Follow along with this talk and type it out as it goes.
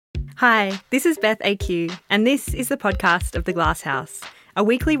Hi, this is Beth AQ, and this is the podcast of The Glass House, a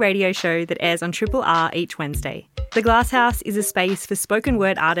weekly radio show that airs on Triple R each Wednesday. The Glass House is a space for spoken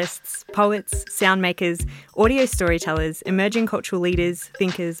word artists, poets, sound makers, audio storytellers, emerging cultural leaders,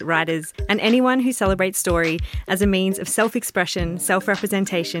 thinkers, writers, and anyone who celebrates story as a means of self-expression,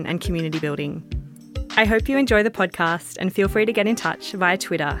 self-representation, and community building. I hope you enjoy the podcast and feel free to get in touch via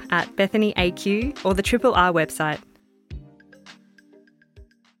Twitter at BethanyAQ or the Triple R website.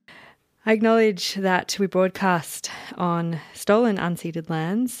 I acknowledge that we broadcast on stolen unceded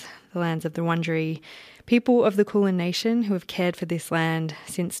lands, the lands of the Wurundjeri people of the Kulin Nation who have cared for this land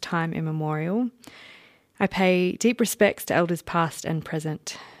since time immemorial. I pay deep respects to elders past and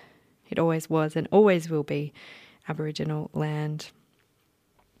present. It always was and always will be Aboriginal land.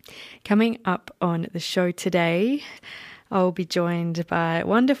 Coming up on the show today, I'll be joined by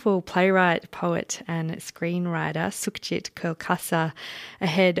wonderful playwright, poet and screenwriter Sukhjit Khalsa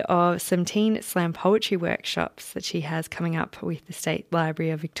ahead of some teen slam poetry workshops that she has coming up with the State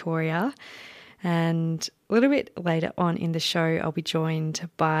Library of Victoria. And a little bit later on in the show, I'll be joined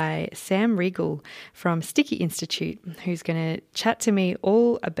by Sam Riegl from Sticky Institute, who's going to chat to me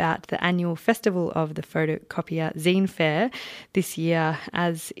all about the annual Festival of the Photocopier Zine Fair this year,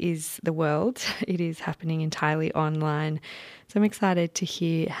 as is the world. It is happening entirely online. So I'm excited to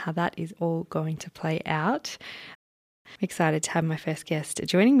hear how that is all going to play out. I'm excited to have my first guest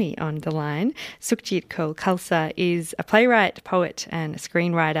joining me on the line. Sukhjit Khalsa is a playwright, poet and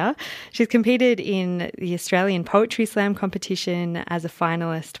screenwriter. She's competed in the Australian Poetry Slam competition as a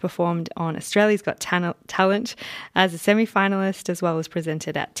finalist, performed on Australia's Got Talent as a semi-finalist, as well as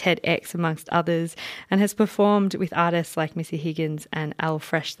presented at TEDx, amongst others, and has performed with artists like Missy Higgins and Al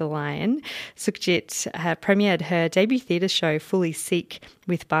Fresh the Lion. Sukhjit premiered her debut theatre show, Fully Seek,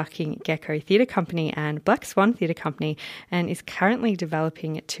 with Barking Gecko Theatre Company and Black Swan Theatre Company, and is currently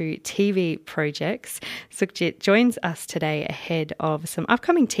developing 2 TV projects. Sukhjit joins us today ahead of some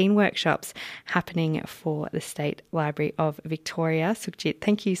upcoming teen workshops happening for the State Library of Victoria. Sukhjit,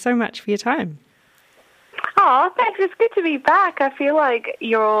 thank you so much for your time. Oh, thanks. It's good to be back. I feel like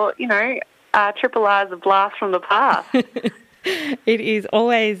your, Triple R is a blast from the past. It is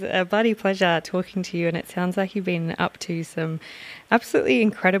always a bloody pleasure talking to you, and it sounds like you've been up to some absolutely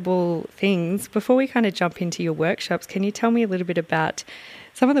incredible things. Before we kind of jump into your workshops, can you tell me a little bit about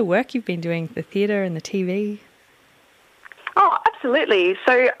some of the work you've been doing, the theatre and the TV? Oh, absolutely.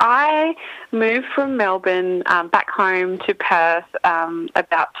 So I moved from Melbourne back home to Perth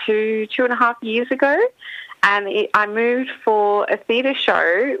about two and a half years ago. And I moved for a theatre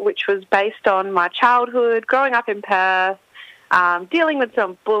show which was based on my childhood, growing up in Perth, dealing with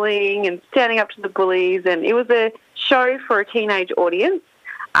some bullying and standing up to the bullies. And it was a show for a teenage audience,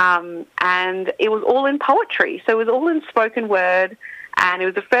 and it was all in poetry. So it was all in spoken word, and it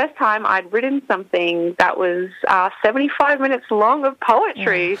was the first time I'd written something that was 75 minutes long of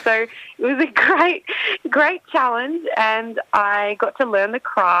poetry. Yeah. So it was a great challenge, and I got to learn the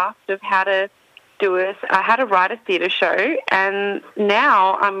craft of how to do it. I had to write a theatre show, and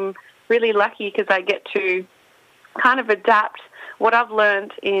now I'm really lucky because I get to kind of adapt what I've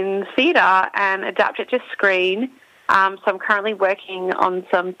learned in theatre and adapt it to screen. So I'm currently working on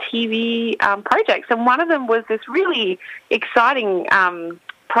some TV projects, and one of them was this really exciting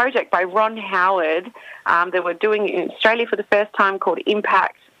project by Ron Howard that we're doing in Australia for the first time, called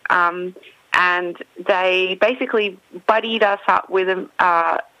Impact, and they basically buddied us up with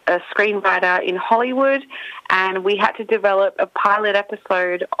a screenwriter in Hollywood, and we had to develop a pilot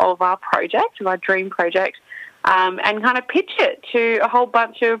episode of our project, of our dream project, and kind of pitch it to a whole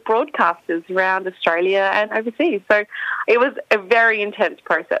bunch of broadcasters around Australia and overseas. So it was a very intense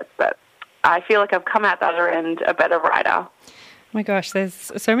process, but I feel like I've come out the other end a better writer. Oh my gosh,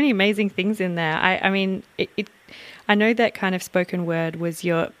 there's so many amazing things in there. I mean, I know that kind of spoken word was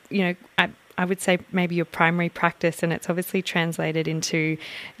your, I would say maybe your primary practice, and it's obviously translated into,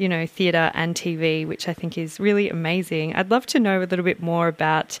 theatre and TV, which I think is really amazing. I'd love to know a little bit more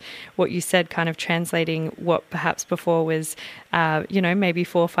about what you said, kind of translating what perhaps before was, maybe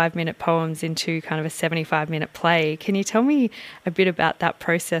 4 or 5 minute poems into kind of a 75-minute play. Can you tell me a bit about that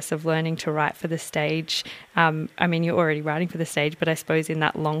process of learning to write for the stage? I mean, you're already writing for the stage, but I suppose in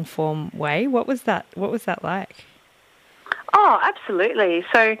that long form way, what was that like? Oh, absolutely.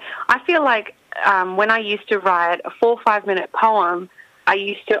 So I feel like when I used to write a 4 or 5 minute poem, I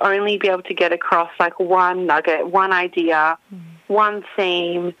used to only be able to get across like one nugget, one idea, one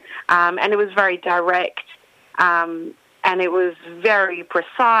theme, and it was very direct, and it was very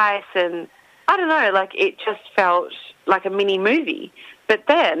precise, and I don't know, like it just felt like a mini movie. But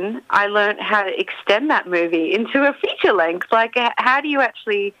then I learned how to extend that movie into a feature length. Like, how do you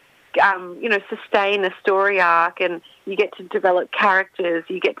actually sustain a story arc, and you get to develop characters,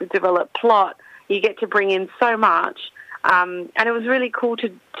 you get to develop plot, you get to bring in so much. And it was really cool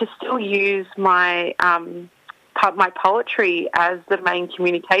to still use my poetry as the main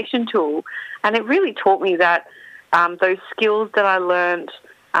communication tool. And it really taught me that those skills that I learned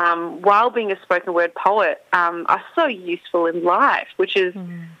while being a spoken word poet are so useful in life, which is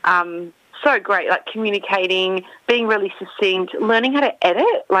so great, like communicating, being really succinct, learning how to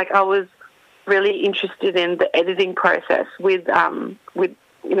edit. Like, I was really interested in the editing process with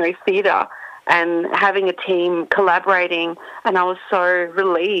theatre, and having a team collaborating, and I was so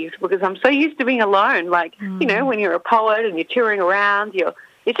relieved because I'm so used to being alone. Like, when you're a poet and you're touring around,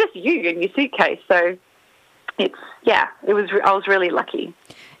 it's just you and your suitcase. So I was really lucky.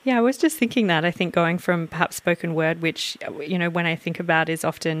 Yeah, I was just thinking that. I think going from perhaps spoken word, which, when I think about is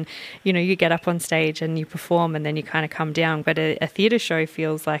often, you get up on stage and you perform and then you kind of come down. But a theatre show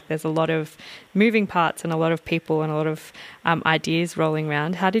feels like there's a lot of moving parts and a lot of people and a lot of ideas rolling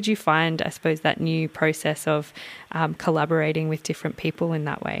around. How did you find, I suppose, that new process of collaborating with different people in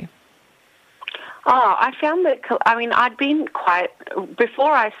that way? Oh, I found that, I'd been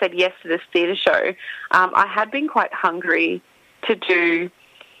before I said yes to this theatre show, I had been quite hungry to do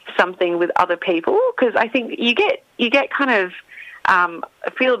something with other people, because I think you get kind of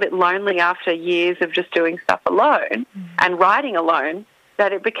feel a bit lonely after years of just doing stuff alone and writing alone,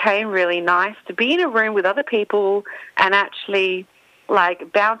 that it became really nice to be in a room with other people and actually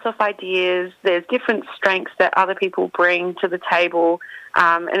like bounce off ideas. There's different strengths that other people bring to the table,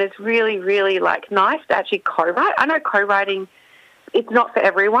 and it's really, really like nice to actually co-write. I know co-writing, it's not for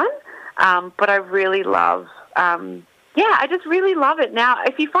everyone, but I really love I just really love it. Now,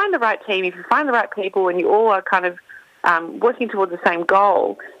 if you find the right team, if you find the right people, and you all are kind of working towards the same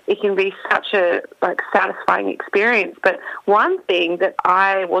goal, it can be such a satisfying experience. But one thing that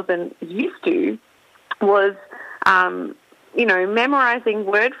I wasn't used to was, memorizing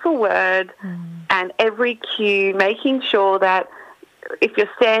word for word and every cue, making sure that if you're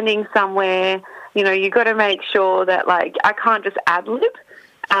standing somewhere, you got to make sure that I can't just ad-lib.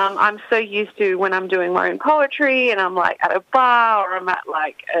 I'm so used to when I'm doing my own poetry and I'm at a bar or I'm at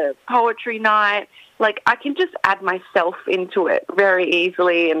a poetry night, I can just add myself into it very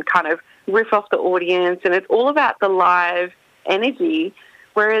easily and kind of riff off the audience, and it's all about the live energy.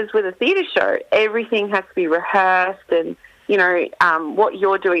 Whereas with a theatre show, everything has to be rehearsed, and what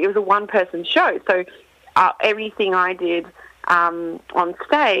you're doing, it was a one-person show, so everything I did on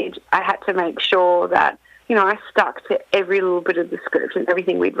stage, I had to make sure that I stuck to every little bit of the script and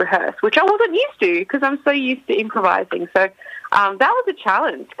everything we'd rehearsed, which I wasn't used to because I'm so used to improvising. So that was a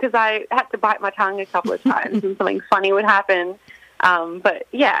challenge because I had to bite my tongue a couple of times and something funny would happen. But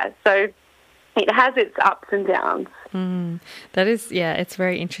yeah, so it has its ups and downs. That is, it's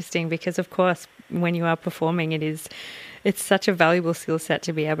very interesting because, of course, when you are performing, it's such a valuable skill set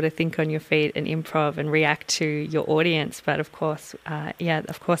to be able to think on your feet and improv and react to your audience. But of course,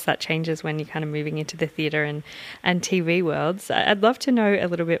 that changes when you're kind of moving into the theatre and TV worlds. I'd love to know a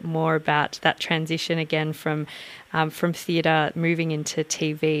little bit more about that transition again from theatre moving into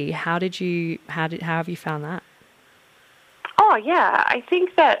TV. How have you found that? Oh yeah, I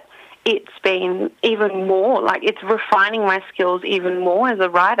think that it's been even more, it's refining my skills even more as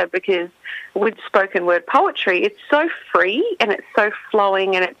a writer, because with spoken word poetry, it's so free and it's so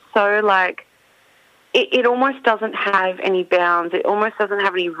flowing and it's so it almost doesn't have any bounds. It almost doesn't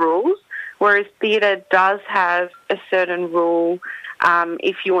have any rules, whereas theatre does have a certain rule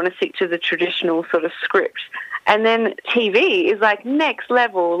if you want to stick to the traditional sort of script. And then TV is next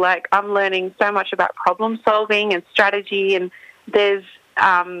level. I'm learning so much about problem solving and strategy, and there's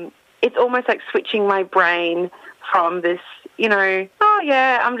it's almost like switching my brain from this,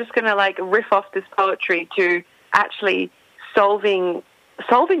 I'm just going to riff off this poetry, to actually solving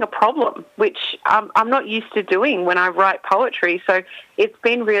a problem, which I'm not used to doing when I write poetry. So it's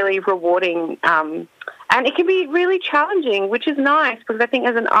been really rewarding, and it can be really challenging, which is nice, because I think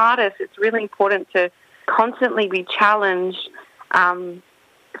as an artist it's really important to constantly be challenged so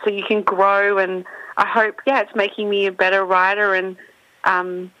you can grow, and I hope, it's making me a better writer, and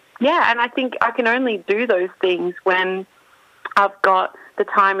and I think I can only do those things when I've got the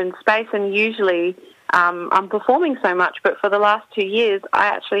time and space, and usually I'm performing so much, but for the last 2 years I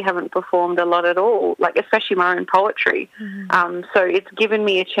actually haven't performed a lot at all, especially my own poetry. So it's given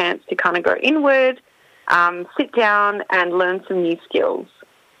me a chance to kind of go inward, sit down and learn some new skills.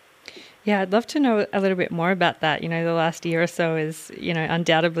 Yeah, I'd love to know a little bit more about that. The last year or so has,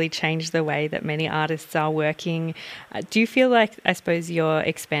 undoubtedly changed the way that many artists are working. Do you feel like, I suppose, your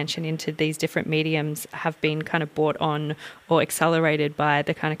expansion into these different mediums have been kind of brought on or accelerated by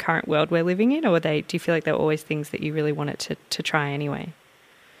the kind of current world we're living in, or do you feel like there were always things that you really wanted to try anyway?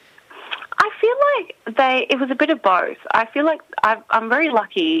 I feel like it was a bit of both. I feel like I'm very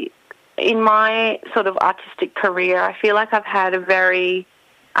lucky in my sort of artistic career. I feel like I've had a very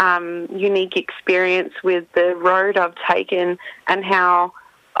unique experience with the road I've taken and how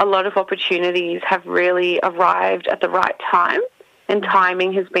a lot of opportunities have really arrived at the right time, and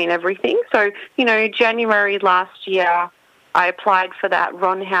timing has been everything. So, January last year, I applied for that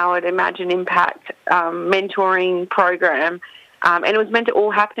Ron Howard Imagine Impact mentoring program, and it was meant to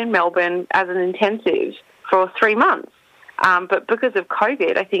all happen in Melbourne as an intensive for 3 months. But because of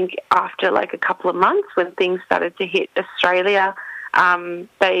COVID, I think after like a couple of months when things started to hit Australia,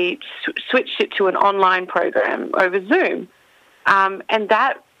 they switched it to an online program over Zoom. And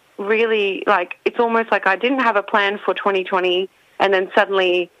that really, it's almost like I didn't have a plan for 2020, and then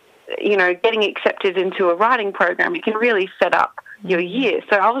suddenly, getting accepted into a writing program, it can really set up your year.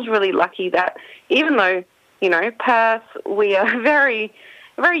 So I was really lucky that even though, Perth, we are very,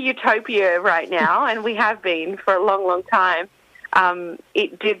 very utopia right now, and we have been for a long, long time,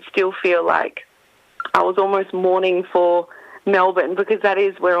 it did still feel like I was almost mourning for Melbourne, because that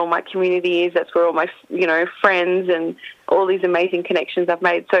is where all my community is. That's where all my, friends and all these amazing connections I've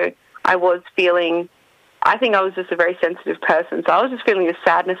made. So I was feeling, I think I was just a very sensitive person. So I was just feeling the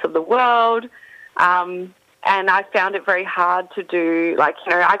sadness of the world. And I found it very hard to do,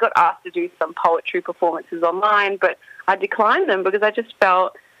 I got asked to do some poetry performances online, but I declined them because I just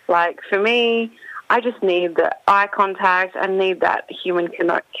felt like, for me, I just need the eye contact. I need that human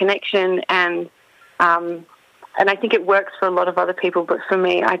connection. And I think it works for a lot of other people, but for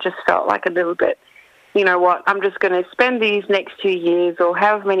me, I just felt like a little bit, I'm just going to spend these next 2 years or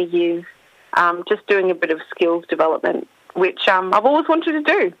however many years just doing a bit of skills development, which I've always wanted to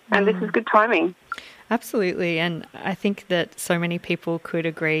do, and this is good timing. Absolutely. And I think that so many people could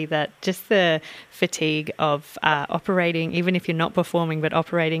agree that just the fatigue of operating, even if you're not performing, but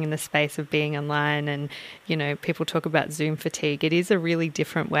operating in the space of being online, and, people talk about Zoom fatigue, it is a really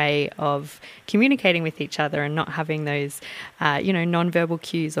different way of communicating with each other and not having those, non-verbal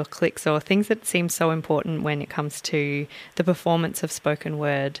cues or clicks or things that seem so important when it comes to the performance of spoken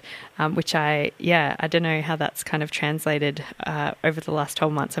word, which I don't know how that's kind of translated over the last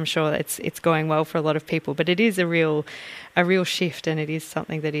 12 months. I'm sure it's going well for a lot of people, but it is a real shift, and it is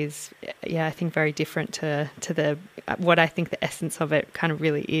something that is, I think very different to the what I think the essence of it kind of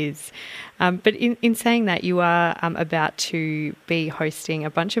really is. But in saying that, you are about to be hosting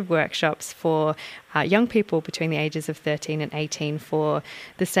a bunch of workshops for young people between the ages of 13 and 18 for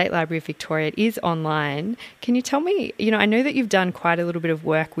the State Library of Victoria. It is online. Can you tell me, I know that you've done quite a little bit of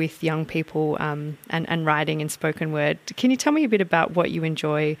work with young people and writing and spoken word. Can you tell me a bit about what you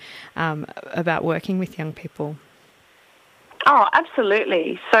enjoy about working with young people? Oh,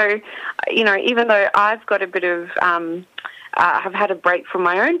 absolutely. So, even though I've got a bit of, have had a break from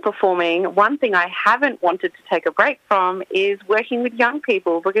my own performing, one thing I haven't wanted to take a break from is working with young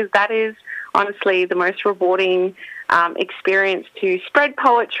people, because that is honestly the most rewarding experience to spread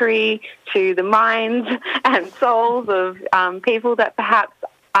poetry to the minds and souls of people that perhaps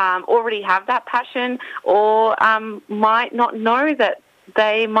already have that passion or might not know that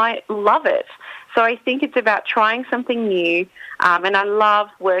they might love it. So I think it's about trying something new, and I love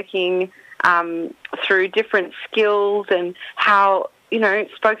working through different skills and how,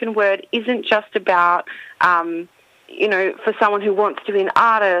 spoken word isn't just about, for someone who wants to be an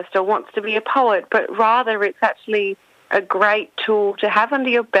artist or wants to be a poet, but rather it's actually a great tool to have under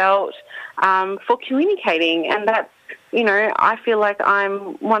your belt for communicating. And that's, I feel like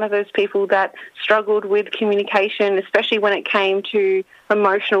I'm one of those people that struggled with communication, especially when it came to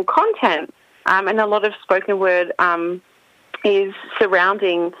emotional content. And a lot of spoken word is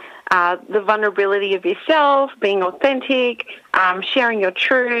surrounding the vulnerability of yourself, being authentic, sharing your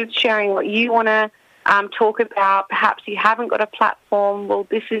truth, sharing what you want to talk about. Perhaps you haven't got a platform. Well,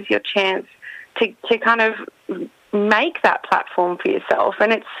 this is your chance to kind of make that platform for yourself.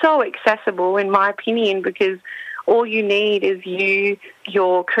 And it's so accessible, in my opinion, because all you need is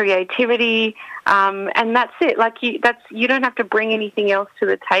your creativity, and that's it. You don't have to bring anything else to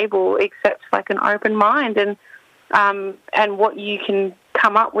the table except like an open mind, and what you can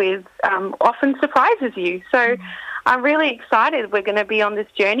come up with often surprises you. So I'm really excited. We're going to be on this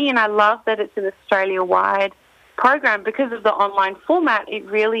journey, and I love that it's an Australia-wide program because of the online format. It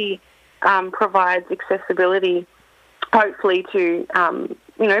really provides accessibility, hopefully, to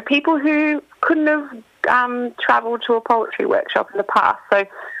people who couldn't have travelled to a poetry workshop in the past. So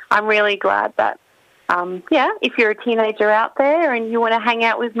I'm really glad that, if you're a teenager out there and you want to hang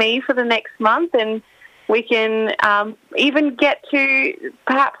out with me for the next month, and we can even get to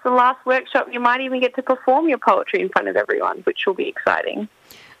perhaps the last workshop, you might even get to perform your poetry in front of everyone, which will be exciting.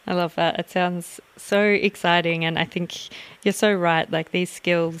 I love that. It sounds so exciting, and I think you're so right. Like, these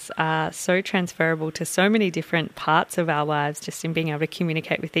skills are so transferable to so many different parts of our lives, just in being able to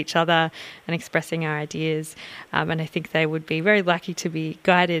communicate with each other and expressing our ideas. And I think they would be very lucky to be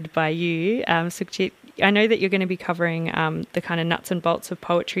guided by you. Sukhjit, I know that you're going to be covering the kind of nuts and bolts of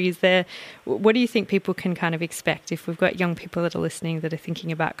poetry. What do you think people can kind of expect if we've got young people that are listening that are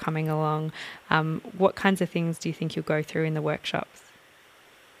thinking about coming along? What kinds of things do you think you'll go through in the workshops?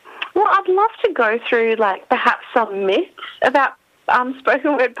 Well, I'd love to go through, perhaps some myths about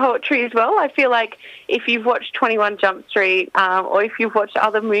spoken word poetry as well. I feel like if you've watched 21 Jump Street or if you've watched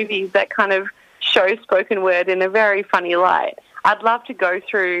other movies that kind of show spoken word in a very funny light, I'd love to go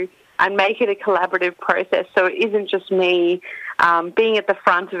through and make it a collaborative process, so it isn't just me being at the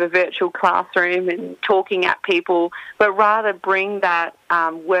front of a virtual classroom and talking at people, but rather bring that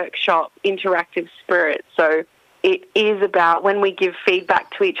workshop interactive spirit. So it is about, when we give feedback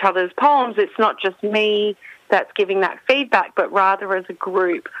to each other's poems, it's not just me that's giving that feedback, but rather as a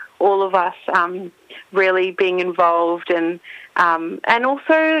group, all of us really being involved, and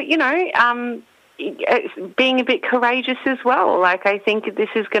also, being a bit courageous as well. Like, I think this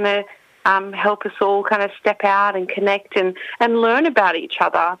is going to help us all kind of step out and connect and learn about each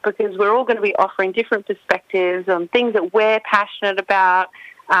other, because we're all going to be offering different perspectives on things that we're passionate about.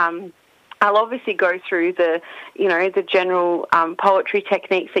 I'll obviously go through the general poetry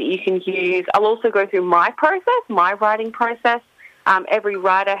techniques that you can use. I'll also go through my writing process. Every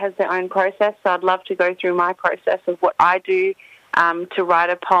writer has their own process, so I'd love to go through my process of what I do to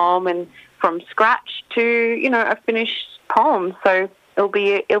write a poem, and from scratch to a finished poem. So it'll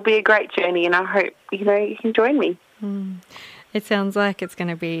be a great journey, and I hope you can join me. It sounds like it's going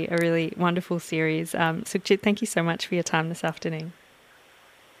to be a really wonderful series. Sukhjit, thank you so much for your time this afternoon.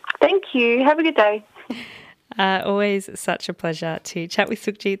 Thank you. Have a good day. Always such a pleasure to chat with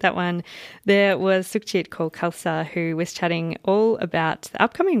Sukhjit. That one, there was Sukhjit called Khalsa, who was chatting all about the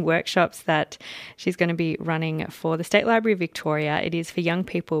upcoming workshops that she's going to be running for the State Library of Victoria. It is for young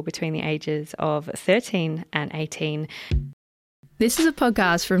people between the ages of 13 and 18. This is a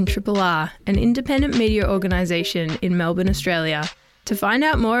podcast from Triple R, an independent media organisation in Melbourne, Australia. To find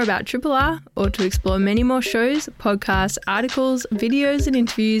out more about Triple R, or to explore many more shows, podcasts, articles, videos and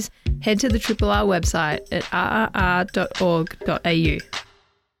interviews, head to the Triple R website at rrr.org.au.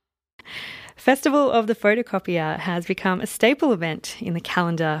 Festival of the Photocopier has become a staple event in the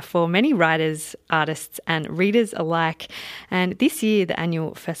calendar for many writers, artists and readers alike. And this year, the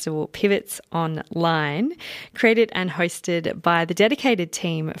annual festival pivots online, created and hosted by the dedicated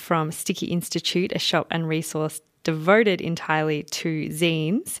team from Sticky Institute, a shop and resource devoted entirely to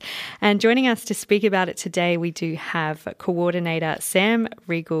zines. And joining us to speak about it today, we do have coordinator Sam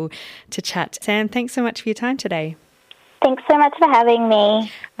Riegl to chat. Sam, thanks so much for your time today. Thanks so much for having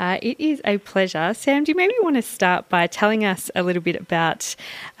me. It is a pleasure. Sam, do you maybe want to start by telling us a little bit about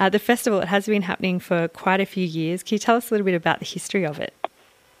the festival? It has been happening for quite a few years. Can you tell us a little bit about the history of it?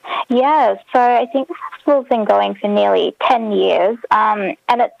 Yeah, so I think the festival's been going for nearly 10 years, and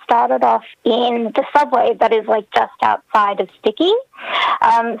it started off in the subway that is just outside of Sticky.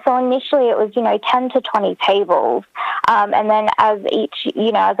 So initially it was, 10 to 20 tables, and then as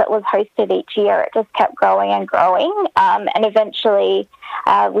it was hosted each year, it just kept growing and growing, and eventually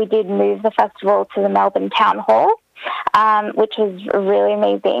we did move the festival to the Melbourne Town Hall, which was really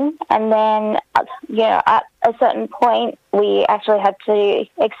amazing. And then, at a certain point, we actually had to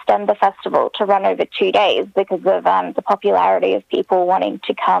extend the festival to run over 2 days because of the popularity of people wanting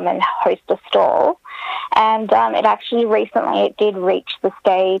to come and host a stall. And it actually recently did reach the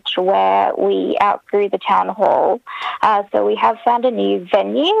stage where we outgrew the town hall. So we have found a new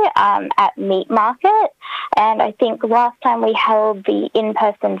venue at Meat Market. And I think last time we held the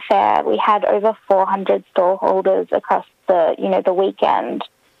in-person fair, we had over 400 stallholders across the weekend.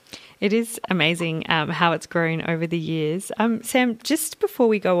 It is amazing how it's grown over the years. Sam, just before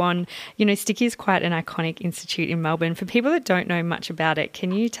we go on, Sticky is quite an iconic institute in Melbourne. For people that don't know much about it,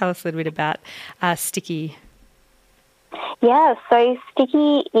 can you tell us a little bit about Sticky? Yeah, so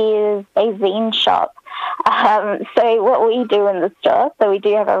Sticky is a zine shop. So what we do in the store, so we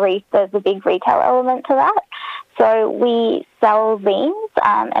do have there's a big retail element to that. So we sell zines,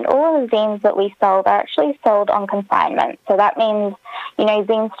 and all of the zines that we sell are actually sold on consignment. So that means,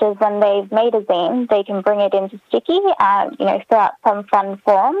 zinesters, when they've made a zine, they can bring it into Sticky, fill out some fun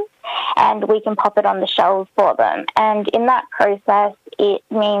forms, and we can pop it on the shelves for them. And in that process, it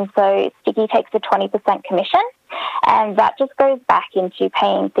means so Sticky takes a 20% commission, and that just goes back into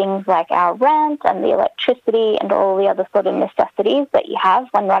paying things like our rent and the electricity and all the other sort of necessities that you have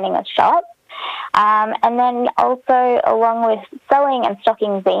when running a shop. And then also, along with selling and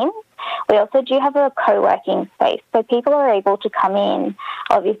stocking zines, we also do have a co-working space. So people are able to come in,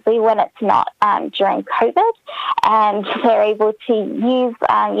 obviously, when it's not during COVID, and they're able to use,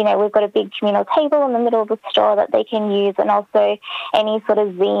 we've got a big communal table in the middle of the store that they can use, and also any sort of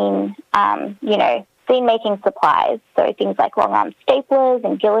zine, zine-making supplies, so things like long-arm staplers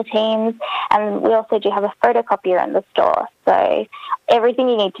and guillotines, and we also do have a photocopier in the store, so everything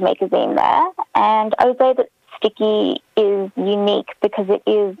you need to make a zine there. And I would say that Sticky is unique because it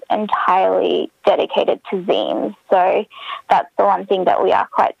is entirely dedicated to zines, so that's the one thing that we are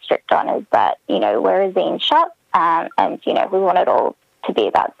quite strict on, is that, we're a zine shop, and, we want it all to be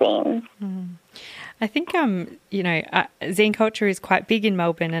about zines. I think, zine culture is quite big in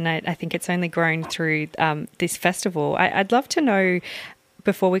Melbourne, and I think it's only grown through this festival. I'd love to know,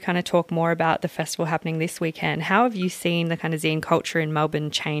 before we kind of talk more about the festival happening this weekend, how have you seen the kind of zine culture in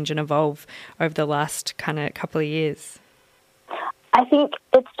Melbourne change and evolve over the last kind of couple of years? I think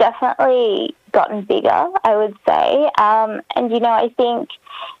it's definitely gotten bigger, I would say. And, I think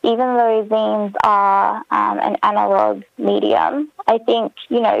even though zines are an analogue medium, I think,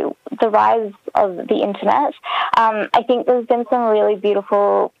 the rise of the internet, I think there's been some really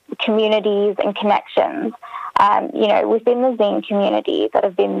beautiful communities and connections, within the zine community that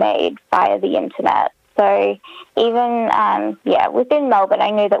have been made via the internet. So even, within Melbourne,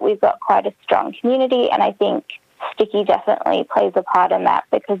 I know that we've got quite a strong community, and I think Sticky definitely plays a part in that,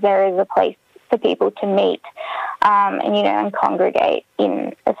 because there is a place for people to meet and congregate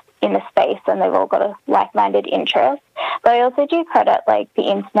in a space, and they've all got a like-minded interest. But I also do credit, the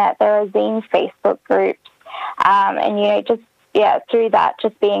internet. There are zine Facebook groups, through that,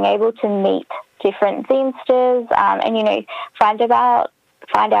 just being able to meet different zinesters, and find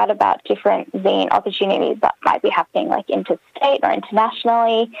out about different zine opportunities that might be happening interstate or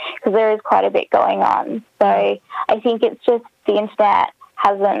internationally, because there is quite a bit going on. So I think it's just the internet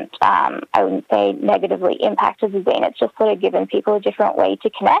hasn't, I wouldn't say negatively impacted the zine. It's just sort of given people a different way to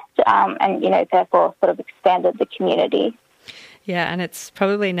connect, and therefore sort of expanded the community. Yeah, and it's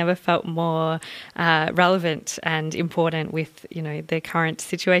probably never felt more relevant and important with, the current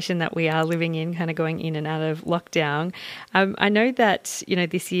situation that we are living in, kind of going in and out of lockdown. I know that,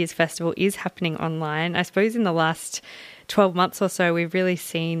 this year's festival is happening online. I suppose in the last 12 months or so, we've really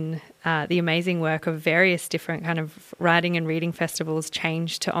seen the amazing work of various different kind of writing and reading festivals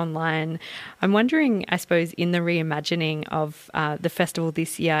change to online. I'm wondering, I suppose, in the reimagining of the festival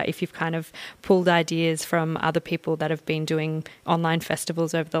this year, if you've kind of pulled ideas from other people that have been doing online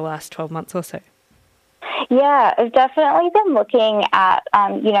festivals over the last 12 months or so. Yeah, I've definitely been looking at,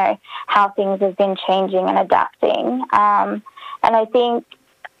 how things have been changing and adapting. And I think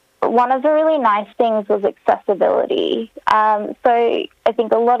one of the really nice things was accessibility. So I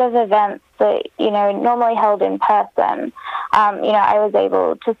think a lot of events that, normally held in person, I was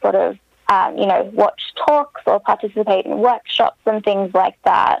able to sort of, watch talks or participate in workshops and things like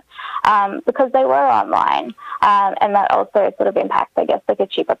that, because they were online. And that also sort of impacts, I guess, a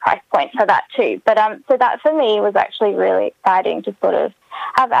cheaper price point for that too. But so that for me was actually really exciting to sort of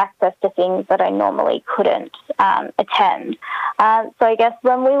have access to things that I normally couldn't attend. So I guess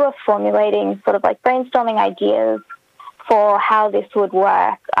when we were formulating sort of brainstorming ideas for how this would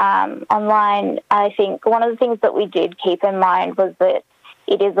work online, I think one of the things that we did keep in mind was that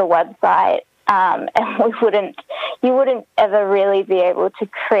it is a website, and you wouldn't ever really be able to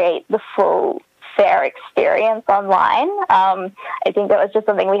create the full fair experience online. I think that was just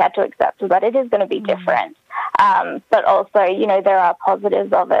something we had to accept, so that it is going to be different. But also, there are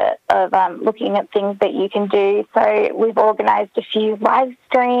positives of it, of looking at things that you can do. So we've organised a few live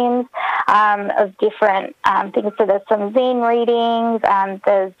streams of different things. So there's some zine readings,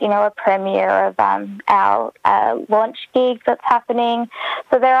 there's, a premiere of our launch gig that's happening.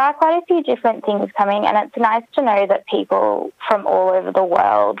 So there are quite a few different things coming, and it's nice to know that people from all over the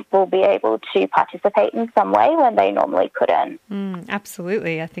world will be able to participate in some way when they normally couldn't.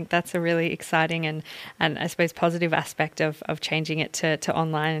 Absolutely. I think that's a really exciting and I suppose positive aspect of changing it to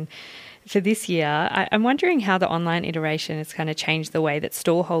online for this year. I'm wondering how the online iteration has kind of changed the way that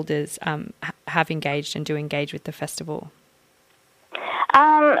stallholders have engaged and do engage with the festival.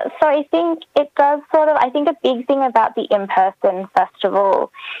 So I think it does I think a big thing about the in-person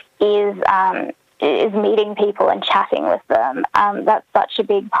festival is meeting people and chatting with them. That's such a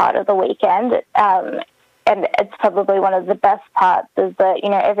big part of the weekend. And it's probably one of the best parts is that,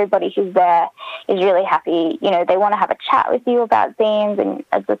 everybody who's there is really happy. They want to have a chat with you about zines, and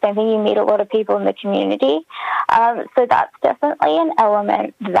it's the same thing. You meet a lot of people in the community. So that's definitely an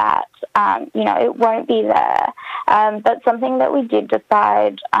element that, it won't be there. But something that we did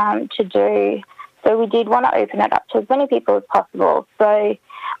decide to do, so we did want to open it up to as many people as possible. So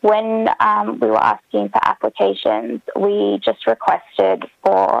when we were asking for applications, we just requested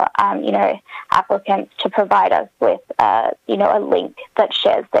for, applicants to provide us with, a link that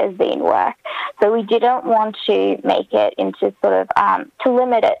shares their zine work. So we didn't want to make it into to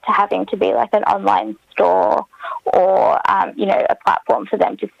limit it to having to be like an online store or, a platform for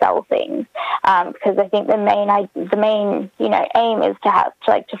them to sell things. Because I think the main aim is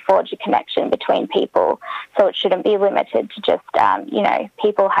to forge a connection between people. So it shouldn't be limited to just,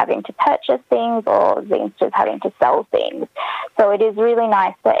 people having to purchase things or zines just having to sell things. So it is really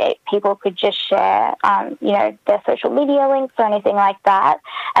nice that people could just share, their social media links or anything like that.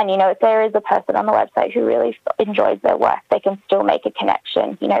 And, if there is a person on the website who really enjoys their work, they can still make a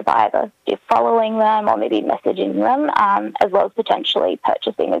connection, by either following them or maybe messaging them, as well as potentially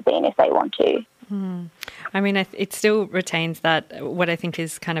purchasing a zine if they want to. I mean, it still retains that, what I think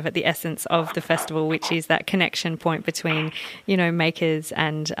is kind of at the essence of the festival, which is that connection point between, makers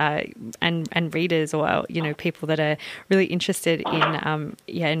and readers, or, people that are really interested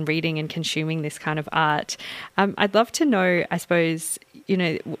in reading and consuming this kind of art. I'd love to know, I suppose,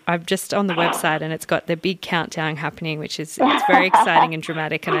 I'm just on the website and it's got the big countdown happening, it's very exciting and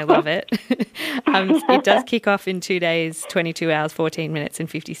dramatic, and I love it. It does kick off in 2 days, 22 hours, 14 minutes and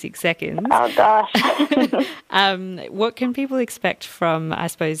 56 seconds. Oh, gosh. What can people expect from, I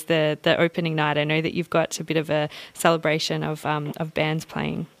suppose, the opening night? I know that you've got a bit of a celebration of bands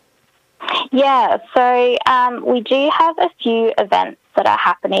playing. Yeah, so we do have a few events that are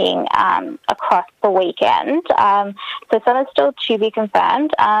happening across the weekend. So some are still to be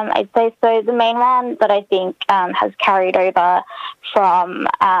confirmed. I'd say so the main one that I think has carried over from,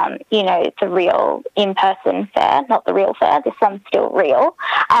 the real in-person fair, not the real fair, this one's still real.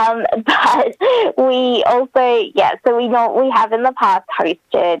 But we also, so we have in the past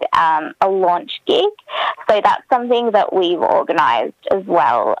hosted a launch gig. So that's something that we've organised as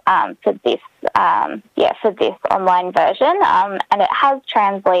well for this online version, and it has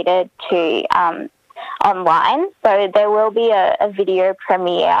translated to online. So there will be a video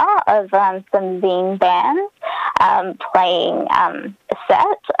premiere of some zine bands playing a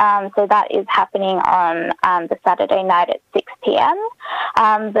set. So that is happening on the Saturday night at 6 p.m.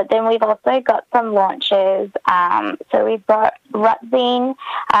 But then we've also got some launches. So we've got Rutzine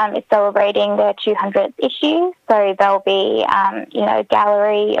is celebrating their 200th issue. So there'll be, a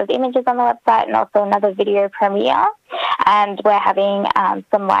gallery of images on the website and also another video premiere. And we're having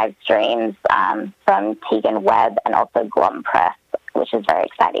some live streams from Tegan Webb and also Glom Press, which is very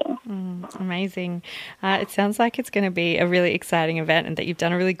exciting. Amazing. It sounds like it's going to be a really exciting event, and that you've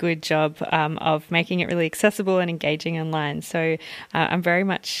done a really good job of making it really accessible and engaging online. So I'm very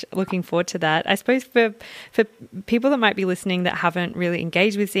much looking forward to that. I suppose for people that might be listening that haven't really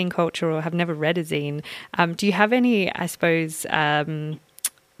engaged with zine culture or have never read a zine, do you have any, I suppose, favourite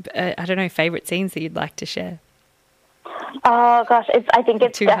zines that you'd like to share? Oh gosh, I think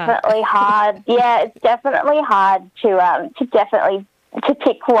it's definitely hard. Yeah, it's definitely hard to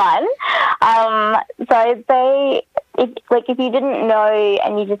pick one. So I'd say if you didn't know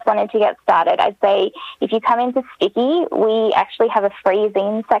and you just wanted to get started, I'd say if you come into Sticky, we actually have a free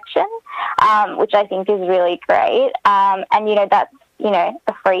zine section, which I think is really great. And that's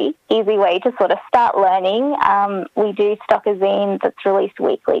a free, easy way to sort of start learning. We do stock a zine that's released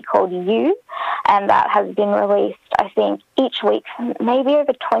weekly called You, and that has been released, I think, each week for maybe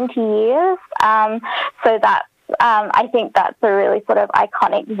over 20 years. So that's, I think that's a really sort of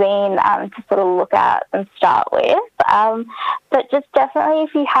iconic zine to sort of look at and start with. But just definitely,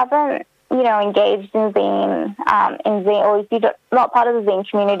 if you haven't, engaged in zine, or if you're not part of the zine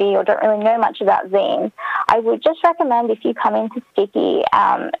community or don't really know much about zines, I would just recommend if you come into Sticky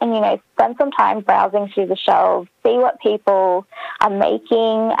and, spend some time browsing through the shelves, see what people are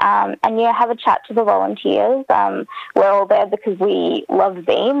making, and, have a chat to the volunteers. We're all there because we love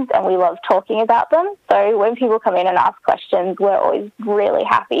zines and we love talking about them. So when people come in and ask questions, we're always really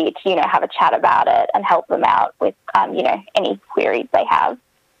happy to, have a chat about it and help them out with, any queries they have.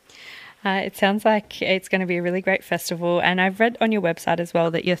 It sounds like it's going to be a really great festival, and I've read on your website as well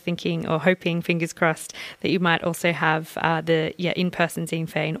that you're thinking or hoping, fingers crossed, that you might also have the in-person zine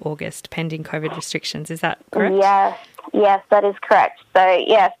fair in August, pending COVID restrictions. Is that correct? Yes, that is correct. So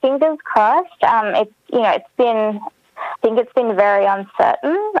fingers crossed. It's been very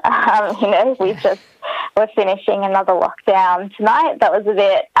uncertain. We're finishing another lockdown tonight. That was a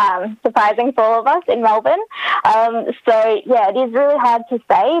bit surprising for all of us in Melbourne. It is really hard to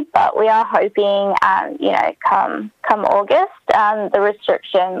say, but we are hoping, come August, the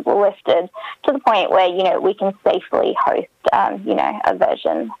restrictions were lifted to the point where, we can safely host, a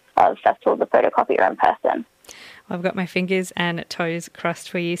version of Festival of the Photocopier in person. Well, I've got my fingers and toes crossed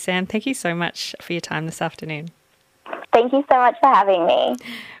for you, Sam. Thank you so much for your time this afternoon. Thank you so much for having me.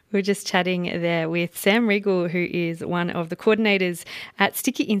 We're just chatting there with Sam Riegl, who is one of the coordinators at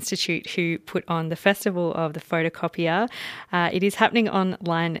Sticky Institute, who put on the Festival of the Photocopier. It is happening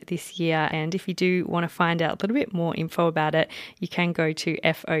online this year, and if you do want to find out a little bit more info about it, you can go to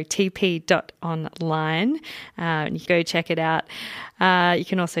fotp.online. You can go check it out. You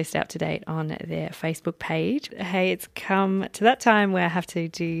can also stay up to date on their Facebook page. Hey, it's come to that time where I have to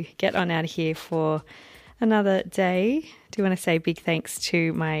get on out of here for another day. Do want to say big thanks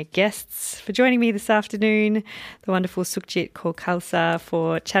to my guests for joining me this afternoon, the wonderful Sukhjit Khalsa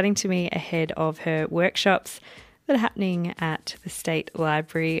for chatting to me ahead of her workshops that are happening at the State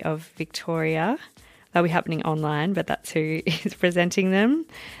Library of Victoria. They'll be happening online, but that's who is presenting them.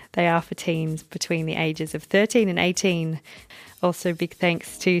 They are for teens between the ages of 13 and 18. Also, big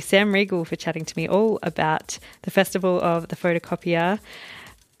thanks to Sam Riegl for chatting to me all about the Festival of the Photocopier.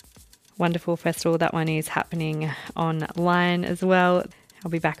 Wonderful festival. That one is happening online as well. I'll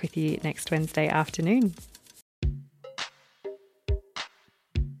be back with you next Wednesday afternoon.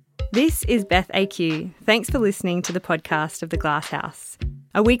 This is Beth AQ. Thanks for listening to the podcast of The Glass House,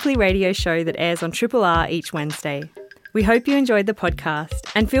 a weekly radio show that airs on Triple R each Wednesday. We hope you enjoyed the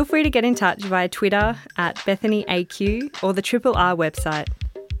podcast, and feel free to get in touch via Twitter at BethanyAQ or the Triple R website.